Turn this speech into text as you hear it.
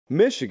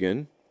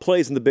Michigan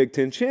plays in the Big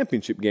Ten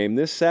championship game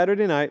this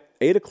Saturday night,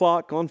 8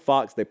 o'clock on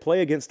Fox. They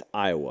play against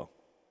Iowa.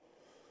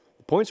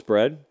 The point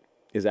spread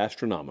is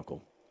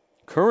astronomical.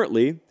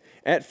 Currently,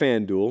 at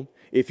FanDuel,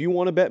 if you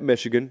want to bet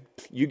Michigan,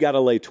 you got to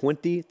lay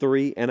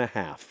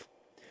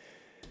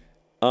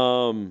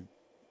 23.5.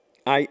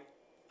 I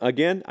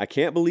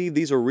can't believe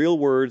these are real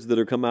words that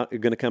are going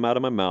to come out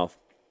of my mouth,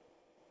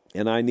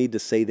 and I need to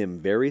say them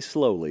very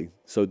slowly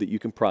so that you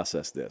can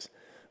process this.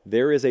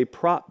 There is a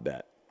prop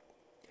bet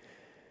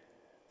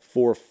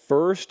for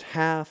first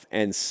half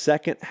and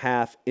second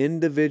half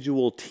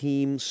individual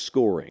team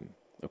scoring.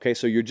 Okay,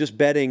 so you're just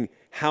betting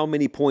how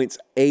many points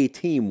a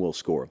team will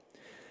score.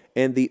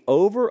 And the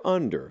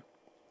over-under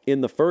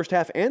in the first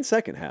half and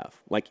second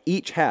half, like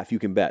each half you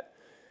can bet,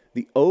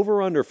 the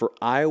over-under for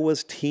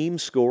Iowa's team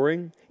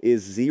scoring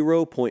is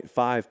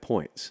 0.5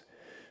 points.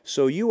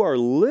 So you are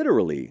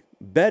literally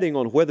betting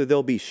on whether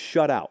they'll be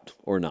shut out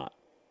or not.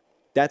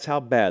 That's how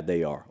bad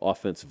they are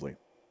offensively.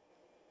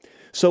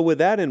 So with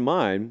that in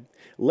mind,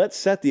 let's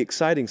set the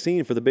exciting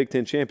scene for the Big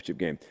Ten championship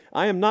game.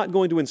 I am not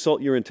going to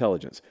insult your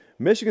intelligence.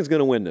 Michigan's going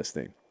to win this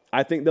thing.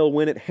 I think they'll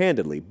win it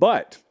handedly.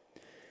 But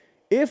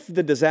if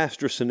the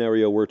disastrous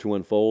scenario were to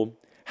unfold,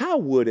 how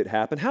would it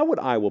happen? How would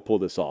Iowa pull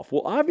this off?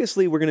 Well,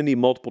 obviously, we're going to need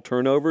multiple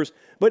turnovers,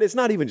 but it's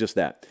not even just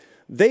that.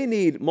 They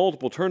need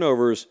multiple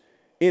turnovers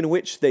in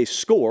which they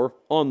score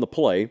on the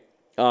play.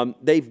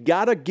 They've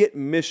got to get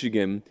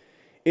Michigan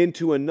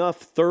into enough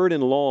third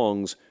and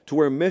longs to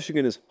where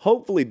Michigan is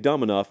hopefully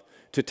dumb enough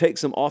to take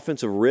some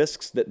offensive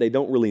risks that they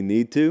don't really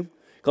need to.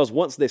 Because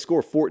once they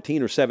score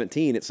 14 or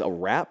 17, it's a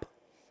wrap.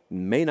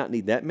 May not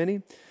need that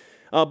many.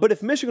 But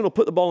if Michigan will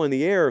put the ball in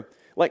the air,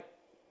 like,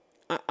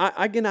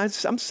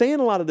 I'm saying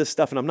a lot of this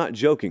stuff, and I'm not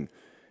joking.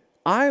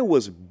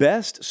 Iowa's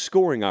best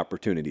scoring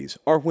opportunities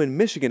are when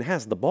Michigan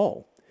has the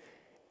ball.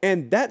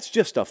 And that's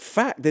just a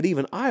fact that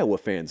even Iowa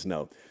fans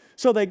know.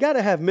 So they got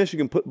to have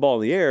Michigan put the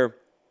ball in the air.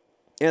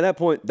 And at that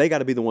point, they got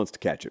to be the ones to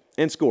catch it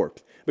and score.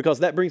 Because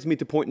that brings me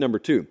to point number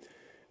 2.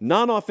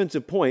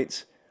 Non-offensive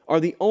points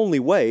are the only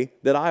way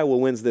that Iowa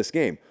wins this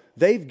game.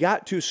 They've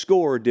got to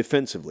score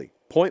defensively,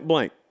 point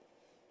blank.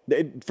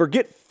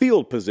 Forget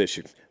field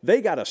position.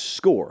 They got to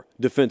score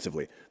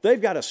defensively.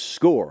 They've got to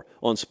score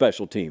on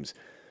special teams.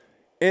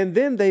 And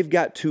then they've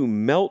got to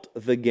melt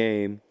the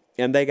game,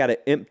 and they got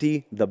to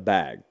empty the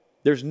bag.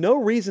 There's no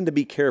reason to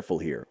be careful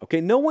here,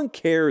 okay? No one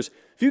cares.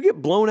 If you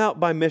get blown out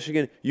by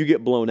Michigan, you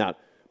get blown out.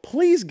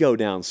 Please go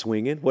down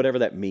swinging, whatever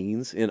that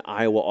means in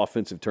Iowa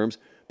offensive terms.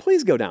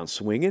 Please go down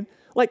swinging.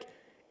 Like,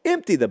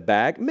 empty the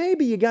bag.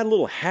 Maybe you got a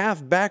little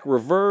halfback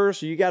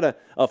reverse, or you got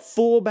a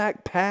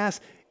fullback pass.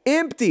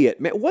 Empty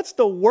it, man. What's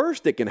the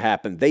worst that can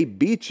happen? They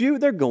beat you?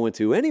 They're going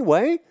to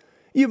anyway.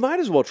 You might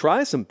as well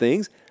try some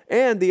things.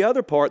 And the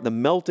other part, the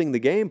melting the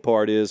game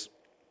part, is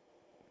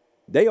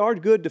they are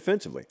good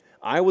defensively.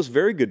 Iowa's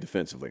very good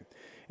defensively.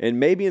 And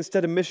maybe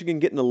instead of Michigan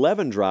getting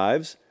 11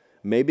 drives,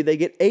 maybe they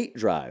get 8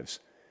 drives.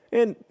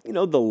 And,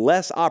 the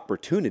less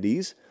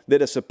opportunities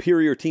that a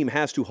superior team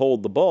has to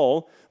hold the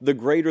ball, the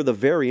greater the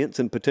variance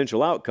and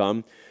potential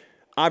outcome.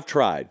 I've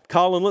tried.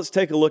 Colin, let's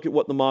take a look at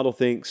what the model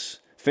thinks.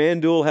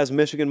 FanDuel has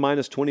Michigan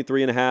minus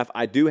 23.5.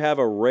 I do have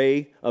a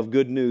ray of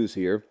good news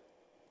here.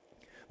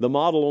 The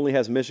model only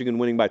has Michigan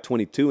winning by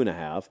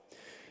 22.5.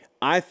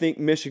 I think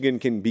Michigan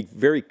can be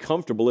very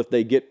comfortable if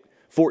they get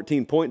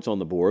 14 points on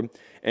the board.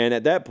 And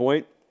at that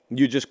point,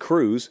 you just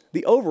cruise.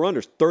 The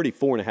over-under is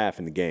 34.5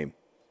 in the game.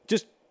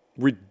 Just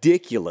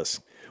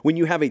ridiculous when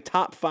you have a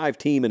top 5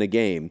 team in a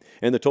game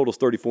and the total's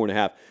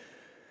 34.5.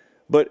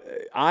 But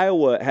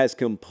Iowa has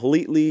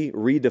completely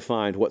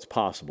redefined what's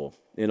possible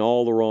in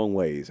all the wrong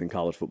ways in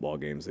college football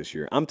games this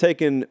year. I'm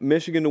taking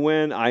Michigan to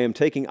win. I am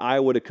taking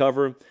Iowa to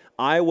cover.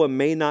 Iowa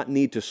may not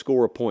need to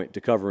score a point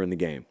to cover in the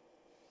game.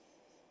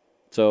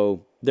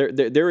 So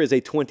there is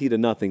a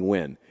 20-0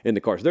 win in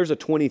the cards. There's a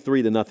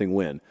 23-0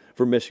 win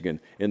for Michigan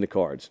in the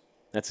cards.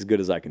 That's as good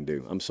as I can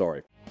do. I'm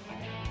sorry.